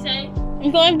 Yes, What lad? did you say?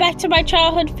 I'm going back to my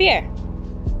childhood fear.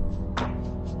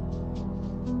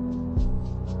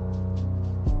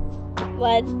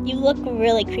 Lad, you look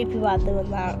really creepy while doing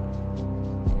that.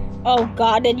 Oh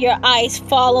god, and your eyes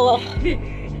follow. Okay,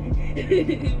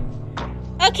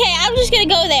 I'm just gonna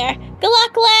go there. Good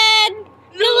luck, lad!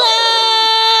 Good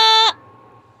luck!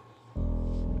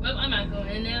 Well, I'm not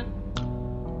going in there.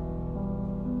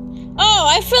 Oh,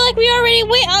 I feel like we already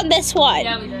went on this one.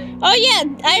 Yeah, we did. Oh yeah,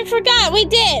 I forgot we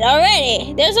did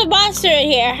already. There's a monster in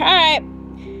here. Alright.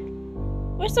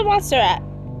 Where's the monster at?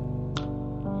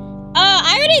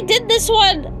 I already did this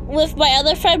one with my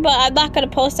other friend, but I'm not gonna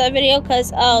post that video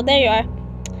because, oh, there you are.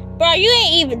 Bro, you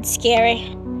ain't even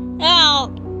scary. Oh.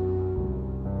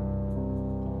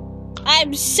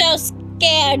 I'm so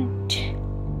scared.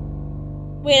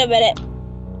 Wait a minute.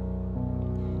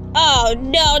 Oh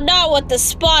no, not with the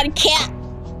spawn cat.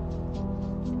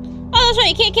 Oh, that's right,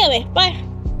 you can't kill me. Bye.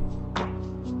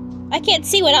 I can't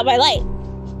see without my light.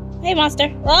 Hey,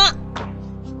 monster. Ah.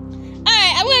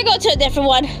 Alright, I'm gonna go to a different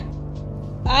one.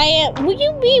 What do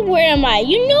you mean, where am I?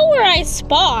 You know where I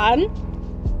spawn.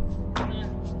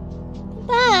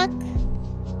 Back.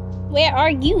 Where are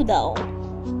you, though?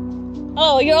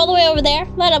 Oh, you're all the way over there?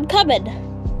 Len, I'm coming.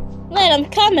 Len, I'm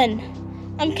coming.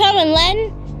 I'm coming,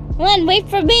 Len. Len, wait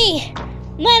for me.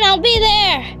 Len, I'll be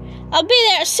there. I'll be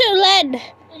there soon, Len.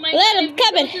 Oh my Len, god, I'm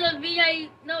coming. if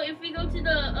we go to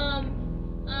the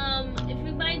if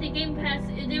we buy the game pass,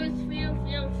 there was fear of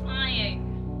flying.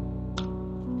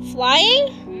 Flying?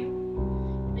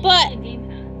 The But- game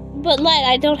pass. But, Len,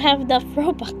 I don't have enough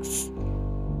Robux.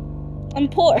 I'm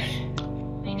poor.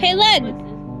 Hey, Len.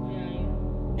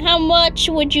 How much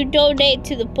would you donate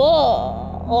to the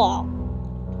poor? Oh.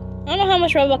 I don't know how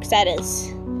much Robux that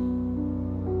is.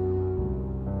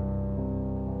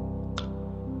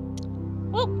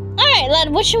 Well, alright,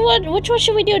 Len, which one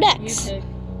should we do You next? pick.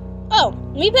 Oh,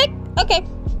 me pick? Okay.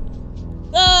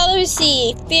 Let me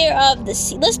see. Fear of the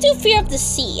sea. Let's do fear of the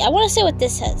sea. I want to see what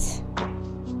this says.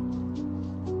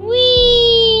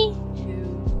 Whee!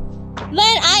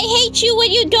 Len, I hate you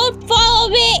when you don't follow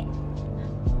me.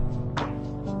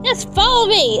 Just follow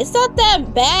me. It's not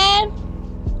that bad,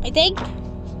 I think.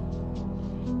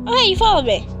 Oh, hey, you followed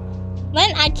me.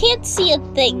 Len, I can't see a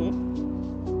thing.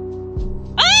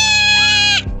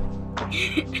 Ah!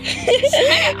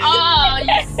 Oh,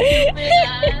 you stupid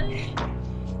ass.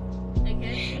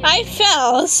 I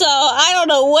fell, so I don't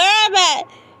know where I'm at.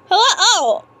 Hello?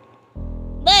 Oh.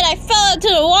 Len, I fell into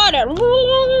the water.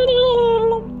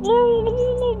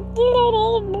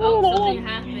 Oh, something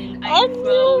happened. I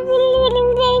froze.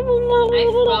 I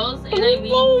froze and I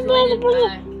rejoined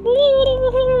back.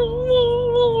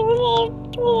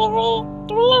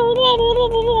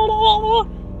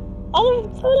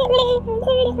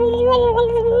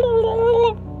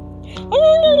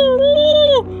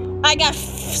 I got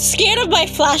scared of my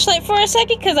flashlight for a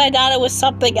second because I thought it was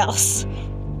something else.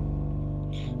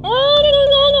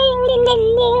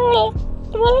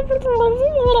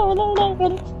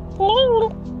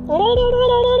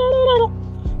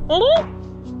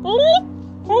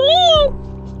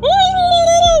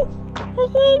 The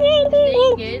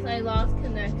thing is, I lost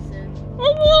connection.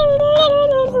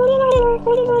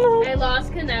 I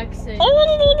lost connection.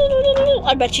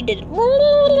 I bet you did.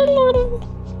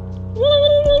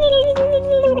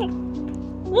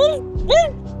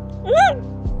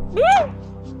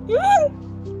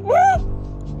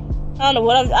 I don't know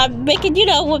what I'm making, you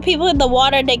know, when people in the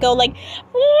water, they go like.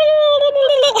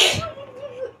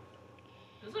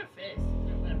 Those are fish.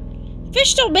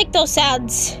 Fish don't make those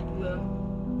sounds.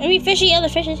 I mean, fishy, other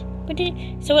fishes.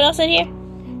 So what else in here?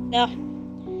 No.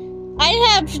 I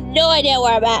have no idea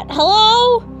where I'm at.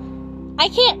 Hello? I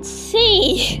can't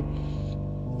see.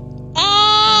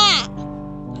 Ah!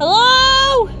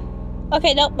 Hello?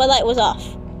 Okay, nope, my light was off.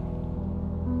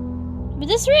 But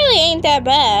this really ain't that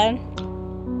bad.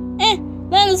 Then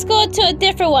let's go to a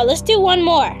different one. Let's do one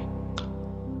more.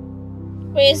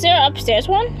 Wait, is there an upstairs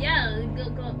one? Yeah, go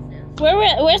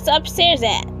upstairs. Where's the upstairs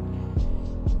at?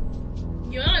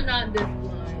 You're not this blind.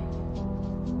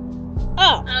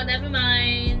 Oh, Oh, never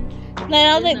mind. then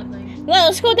I'll There's think. nothing. Well,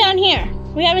 let's go down here.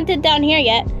 We haven't did down here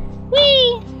yet.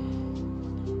 Whee!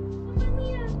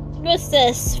 What's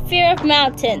this? Fear of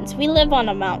mountains. We live on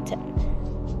a mountain.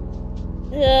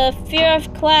 Fear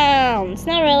of clowns.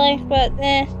 Not really, but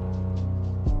eh.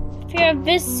 Fear of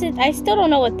visit. I still don't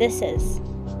know what this is.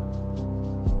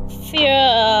 Fear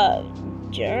of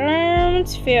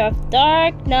germs. Fear of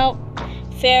dark. No.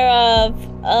 Fear of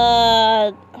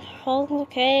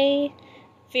okay.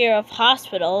 Fear of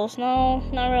hospitals. No,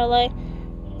 not really.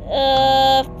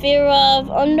 Fear of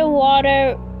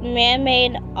underwater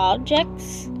man-made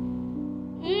objects.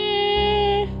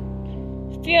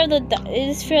 Fear of the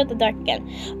is fear of the dark again.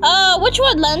 Which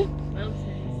one, Len?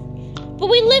 Mountains. But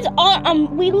we live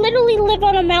on we literally live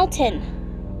on a mountain.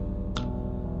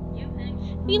 You think?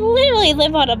 We literally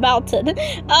live on a mountain.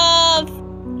 I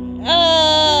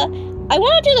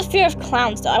want to do the fear of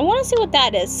clowns though. I want to see what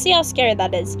that is. See how scary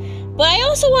that is. But I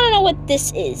also want to know what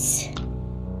this is.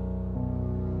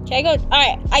 Okay, go. All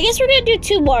right. I guess we're gonna do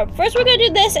 2 more. First, we're gonna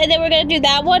do this, and then we're gonna do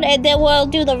that one, and then we'll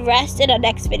do the rest in the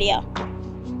next video.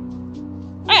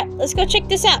 All right, let's go check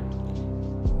this out.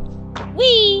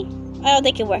 Whee! I don't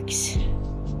think it works.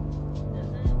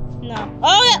 No.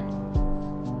 Oh yeah.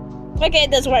 Okay,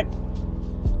 it does work.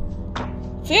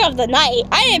 Fear of the night.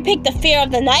 I didn't pick the fear of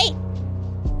the night.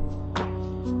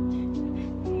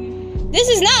 This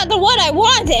is not the one I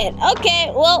wanted. Okay,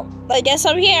 well, I guess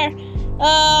I'm here.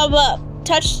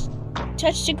 Touch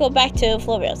to go back to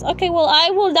Phobias. Okay, well,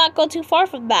 I will not go too far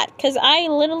from that, because I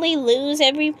literally lose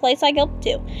every place I go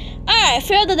to. Alright,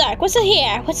 fear of the dark. What's in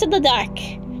here? What's in the dark?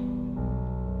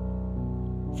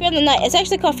 Fear of the night. It's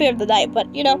actually called fear of the night,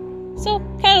 but, you know, so,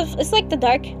 kind of, it's like the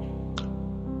dark.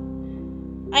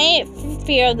 I ain't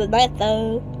fear of the night,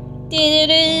 though.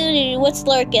 What's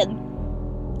lurking?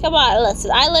 Come on,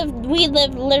 listen. We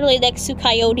live literally next to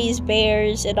coyotes,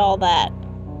 bears, and all that.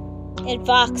 And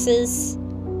foxes.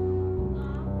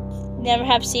 Never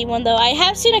have seen one though. I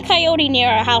have seen a coyote near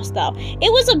our house though.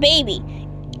 It was a baby.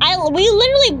 We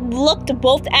literally looked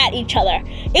both at each other.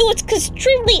 It was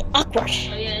extremely awkward.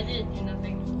 Oh yeah, I did do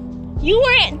nothing. You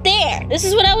weren't there. This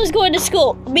is when I was going to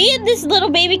school. Me and this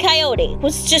little baby coyote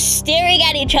was just staring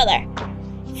at each other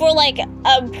for like a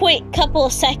couple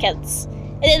of seconds.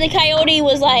 And then the coyote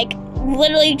was like,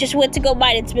 literally just went to go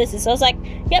mind its business. I was like,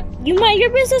 yep, you mind your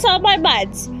business, I'll mind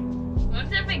mine.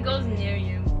 What if it goes near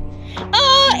you?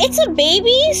 It's a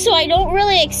baby, so I don't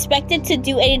really expect it to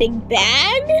do anything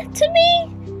bad to me.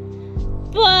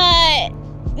 But,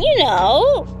 you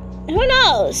know, who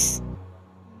knows?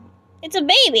 It's a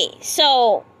baby,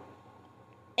 so,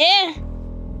 If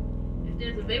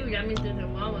there's a baby, that means there's a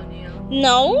mama, Neil.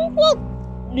 No, well,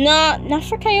 not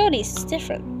for coyotes, it's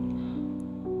different.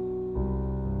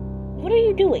 What are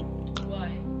you doing? Why?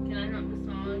 Can I not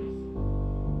massage?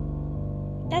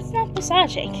 That's not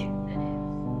massaging. That is.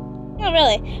 Not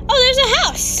really. Oh, there's a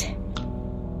house!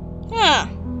 Huh.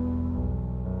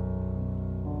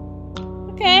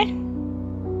 Okay.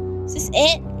 Is this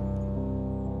it?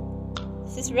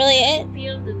 Is this really it?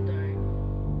 Fear of the dark.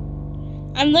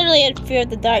 I'm literally in fear of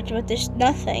the dark, but there's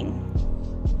nothing.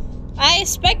 I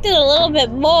expected a little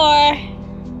bit more.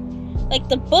 Like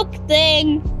the book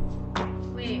thing.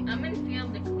 Wait, I'm in fear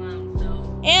of the clown,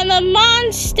 so. And the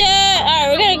monster! Alright,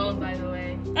 we're gonna... Alone, by the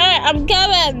way. Alright, I'm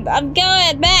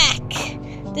going back.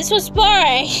 This was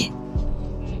boring.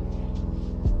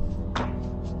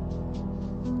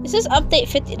 This is update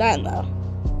 59 though.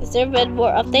 Has there been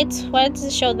more updates? Why does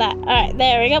it show that? Alright,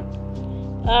 there we go.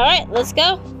 Alright, let's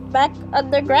go. Back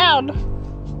underground.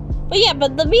 But yeah,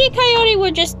 but the me and Coyote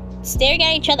were just staring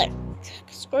at each other.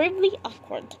 Extremely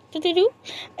awkward.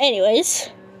 Anyways.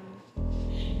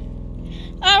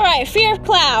 Alright, fear of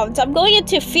clowns. I'm going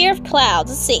into fear of clowns.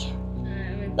 Let's see.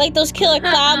 Like those killer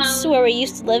clowns where we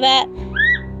used to live at.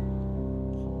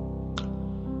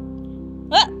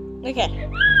 What? Okay.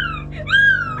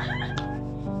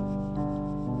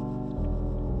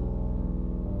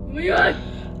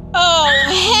 Oh,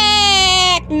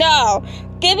 heck no.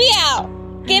 Get me out.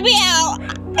 Get me out.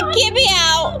 Get me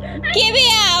out. Get me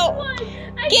out.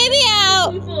 Get me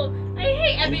out. I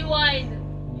hate everyone.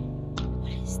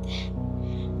 What is that?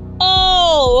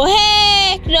 Oh,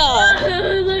 heck no.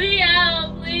 Let me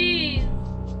out, please.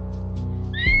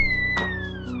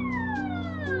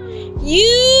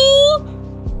 You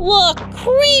look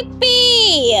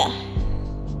creepy.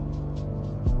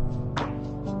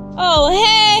 Oh,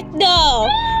 heck no.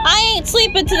 I ain't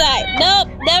sleeping tonight. Nope,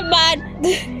 never mind.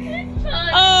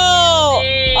 Oh,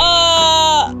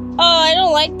 I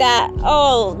don't like that.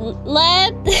 Oh,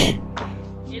 lead.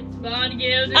 It's fun,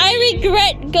 Gilda. I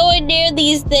regret going near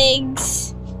these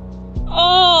things.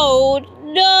 Oh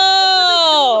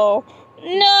no!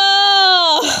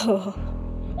 No!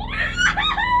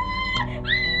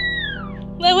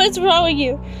 Like, what's wrong with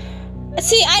you?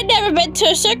 See, I've never been to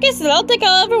a circus, and I don't think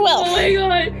I'll ever will. Oh my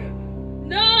god!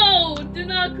 No! Do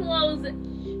not close it.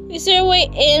 Is there a way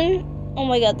in? Oh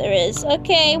my god, there is.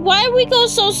 Okay, why do we go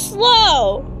so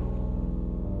slow?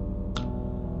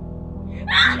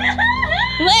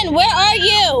 Len, where are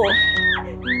you?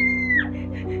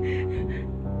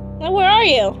 Len, where are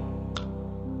you?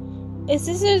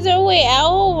 Is there a way out?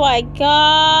 Oh my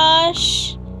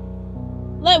gosh.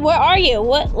 Len, where are you?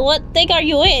 What thing are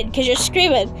you in? Because you're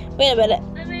screaming. Wait a minute.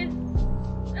 I'm in.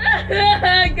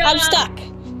 I'm stuck.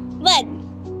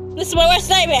 Len, this is my worst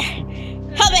nightmare.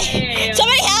 Help me!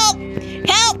 Somebody help!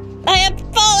 Help! I am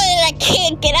falling and I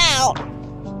can't get out.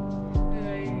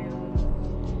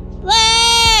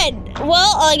 Len!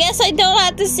 Well, I guess I don't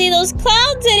have to see those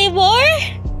clowns anymore.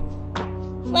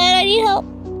 Len, I need help.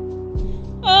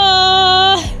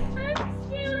 I'm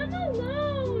scared. I'm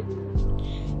alone.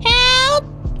 Help!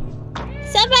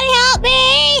 Somebody help me!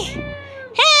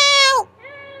 Help!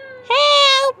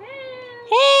 Help!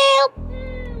 Help!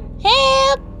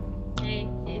 Help! Hey,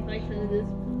 if I tell you this.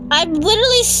 I'm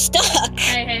literally stuck.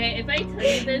 Hey, if I tell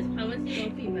you this, promise you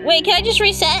won't be mad. Wait, can I just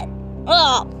reset?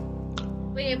 Oh,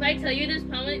 Wait, if I tell you this,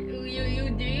 promise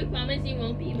you promise you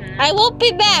won't be mad? I won't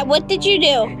be mad. What did you do?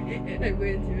 I went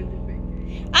to a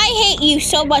different. I hate you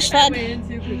so much, I Len. went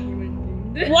to Cookie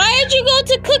One Kingdom. Why did you go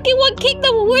to Cookie One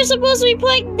Kingdom when we're supposed to be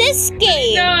playing this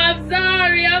game? No, I'm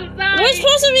sorry. We're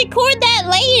supposed to record that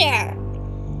later.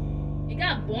 It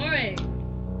got boring.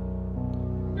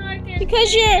 No, I can't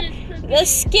Because say you're this, Cookie. the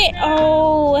skit.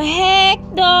 Oh, heck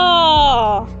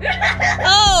no.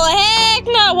 Oh, heck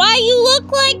no. Why you look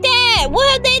like that?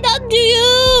 What have they done to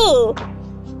you?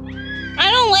 I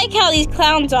don't like how these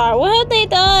clowns are. What have they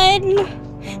done?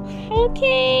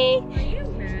 Okay. Are you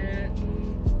mad at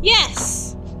me?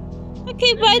 Yes.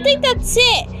 Okay, but I think that's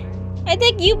it. I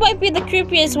think you might be the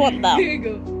creepiest one, though. Here you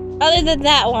go. Other than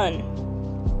that one.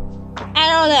 I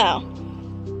don't know.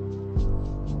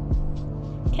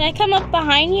 Can I come up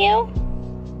behind you?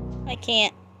 I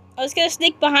can't. I was gonna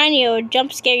sneak behind you or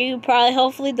jump scare you, probably,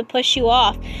 hopefully, to push you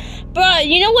off. Bro,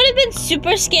 you know what would have been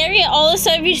super scary? All of a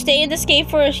sudden, you stay in this game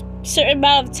for a certain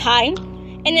amount of time,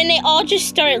 and then they all just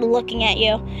started looking at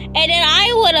you. And then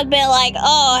I would have been like,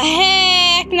 oh,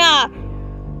 heck nah.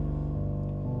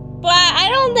 But I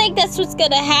don't think that's what's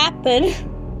gonna happen.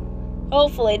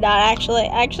 Hopefully not, actually.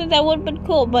 Actually, that would have been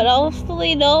cool, but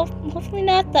hopefully no. Hopefully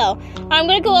not, though. I'm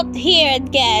gonna go up here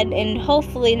again, and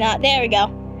hopefully not. There we go.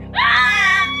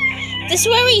 This is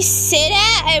where we sit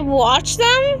at and watch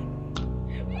them?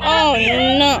 Oh,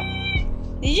 no.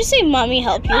 Did you say mommy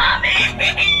help you?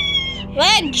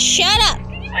 Len, shut up.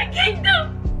 My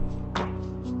kingdom.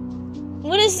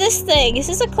 What is this thing? Is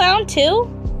this a clown, too?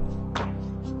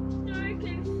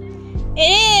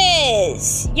 It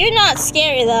is. You're not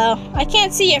scary, though. I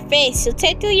can't see your face, so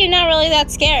technically you're not really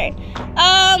that scary.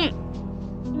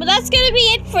 But that's gonna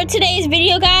be it for today's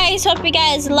video, guys. Hope you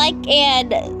guys like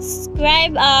and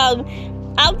subscribe. I'll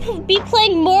be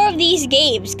playing more of these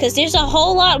games because there's a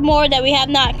whole lot more that we have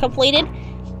not completed.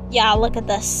 Yeah, look at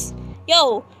this.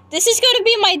 Yo, this is gonna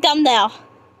be my thumbnail.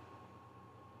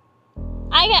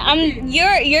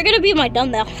 You're gonna be my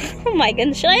thumbnail. Oh my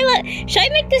goodness, should I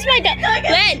make this my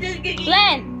thumbnail?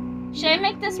 Len, should I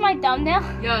make this my thumbnail?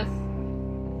 Yes.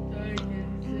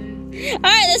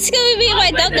 Alright, this is gonna be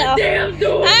my thumbnail.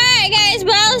 Alright guys,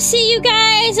 well I'll see you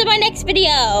guys in my next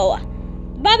video.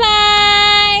 Bye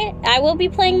bye. I will be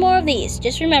playing more of these.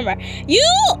 Just remember, you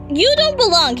don't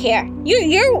belong here.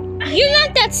 You're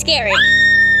not that scary.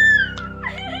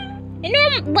 You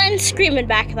know Len's screaming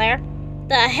back there.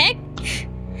 The heck?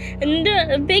 And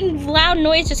a big loud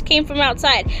noise just came from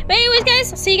outside. But anyways,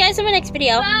 guys, I'll see you guys in my next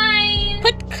video. Bye.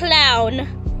 Put clown,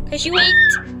 cause you ate.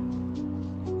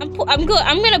 I'm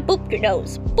gonna boop your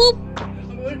nose. Boop.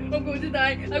 I'm going to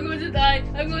die. I'm going to die.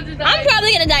 I'm going to die. I'm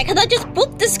probably gonna die cause I just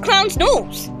booped this clown's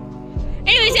nose.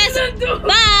 Anyways, guys,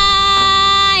 bye.